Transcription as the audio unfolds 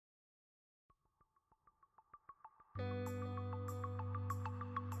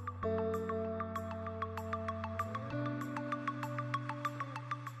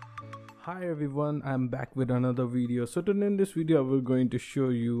Hi everyone, I'm back with another video. So today in this video we're going to show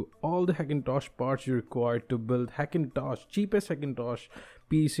you all the Hackintosh parts you require to build Hackintosh, cheapest Hackintosh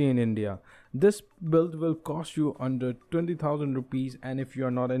PC in India. This build will cost you under 20,000 rupees, and if you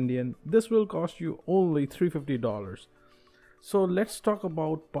are not Indian, this will cost you only $350. So let's talk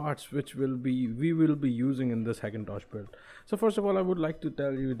about parts which we will be using in this Hackintosh build. So first of all, I would like to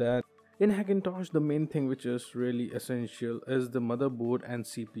tell you that in Hackintosh, the main thing which is really essential is the motherboard and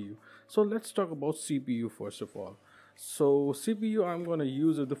CPU. So let's talk about CPU first of all. So CPU, I'm going to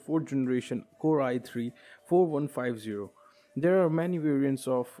use the 4th generation Core i3 4150. There are many variants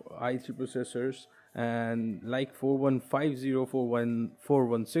of i3 processors, and like 4150,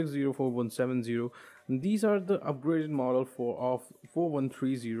 4160, 4170. These are the upgraded model of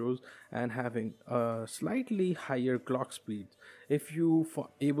 4130s and having a slightly higher clock speed. If you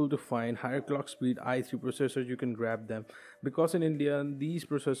able to find higher clock speed i3 processors, you can grab them, because in India these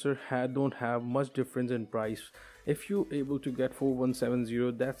processors don't have much difference in price. If you able to get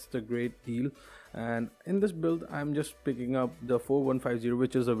 4170, that's the great deal. And in this build I'm just picking up the 4150,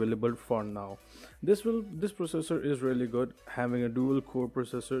 which is available for now. This processor is really good, having a dual core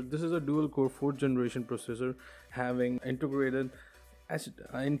processor. This is a dual core 4th generation processor having integrated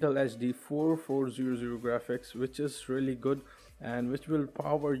Intel HD 4400 graphics, which is really good and which will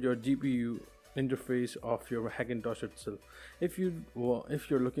power your GPU interface of your Hackintosh itself. If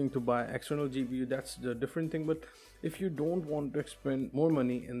you're looking to buy external GPU, that's the different thing, but if you don't want to spend more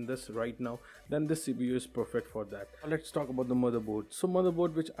money in this right now, then this CPU is perfect for that. Let's talk about the motherboard. So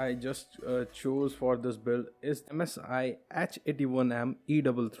motherboard which I just chose for this build is MSI H81M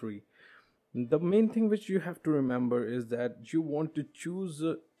E33. The main thing which you have to remember is that you want to choose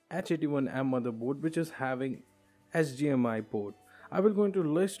H81M motherboard which is having HDMI port. I will going to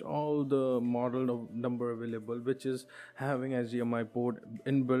list all the model number available which is having HDMI port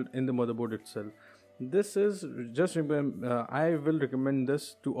inbuilt in the motherboard itself. This is just remember, I will recommend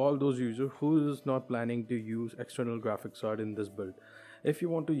this to all those users who is not planning to use external graphics card in this build. If you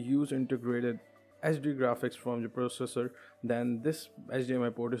want to use integrated HD graphics from your processor, then this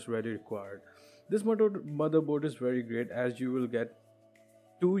HDMI port is very required. This motherboard is very great, as you will get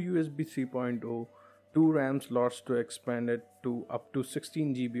 2 USB 3.0, 2 RAM slots to expand it to up to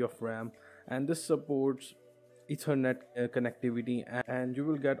 16 GB of RAM, and this supports Ethernet connectivity, and you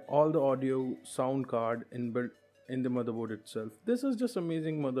will get all the audio sound card inbuilt in the motherboard itself. This is just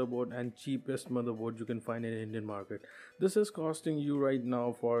amazing motherboard and cheapest motherboard you can find in Indian market. This is costing you right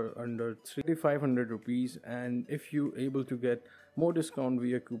now for under 3,500 rupees, and if you able to get more discount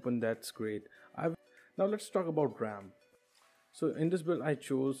via coupon, that's great. Now let's talk about RAM. So in this build I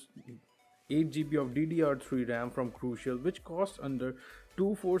chose 8 GB of DDR3 RAM from Crucial, which costs under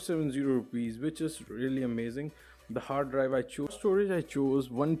 2,470 rupees, which is really amazing. The hard drive I chose, storage I chose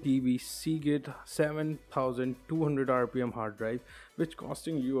 1 TB Seagate 7200 RPM hard drive, which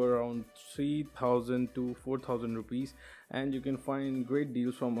costing you around 3,000 to 4,000 rupees, and you can find great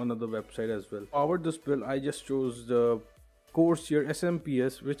deals from another website as well. Power this build I just chose the CORSAIR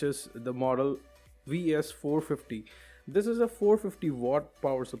SMPS, which is the model VS450. This is a 450 watt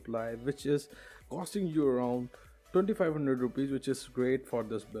power supply which is costing you around 2,500 rupees, which is great for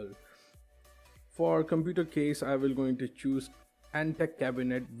this build. For computer case I will going to choose ANTEC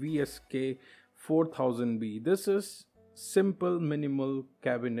cabinet VSK 4000B. This is simple minimal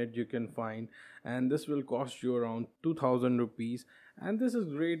cabinet you can find, and this will cost you around 2,000 rupees, and this is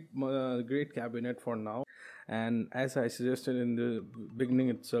great cabinet for now. And as I suggested in the beginning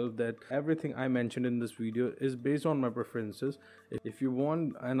itself, that everything I mentioned in this video is based on my preferences. If you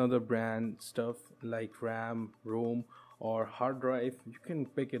want another brand stuff like RAM, ROM or hard drive, you can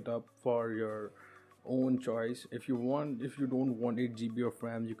pick it up for your own choice. If you don't want 8 GB of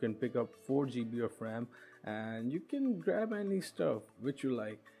RAM, you can pick up 4 GB of RAM, and you can grab any stuff which you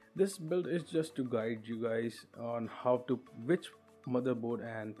like. This build is just to guide you guys on which motherboard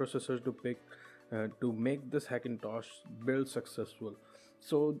and processors to pick to make this Hackintosh build successful.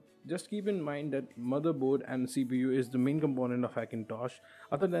 So just keep in mind that motherboard and CPU is the main component of Hackintosh.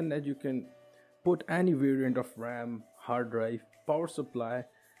 Other than that, you can put any variant of RAM, hard drive, power supply,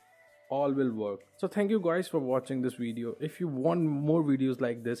 all will work. So thank you guys for watching this video. If you want more videos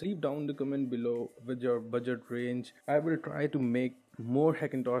like this, leave down the comment below with your budget range. I will try to make more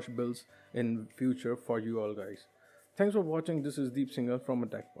Hackintosh builds in future for you all guys. Thanks for watching. This is Deep Singer from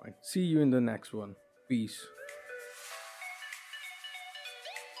Attack Point. See you in the next one. Peace.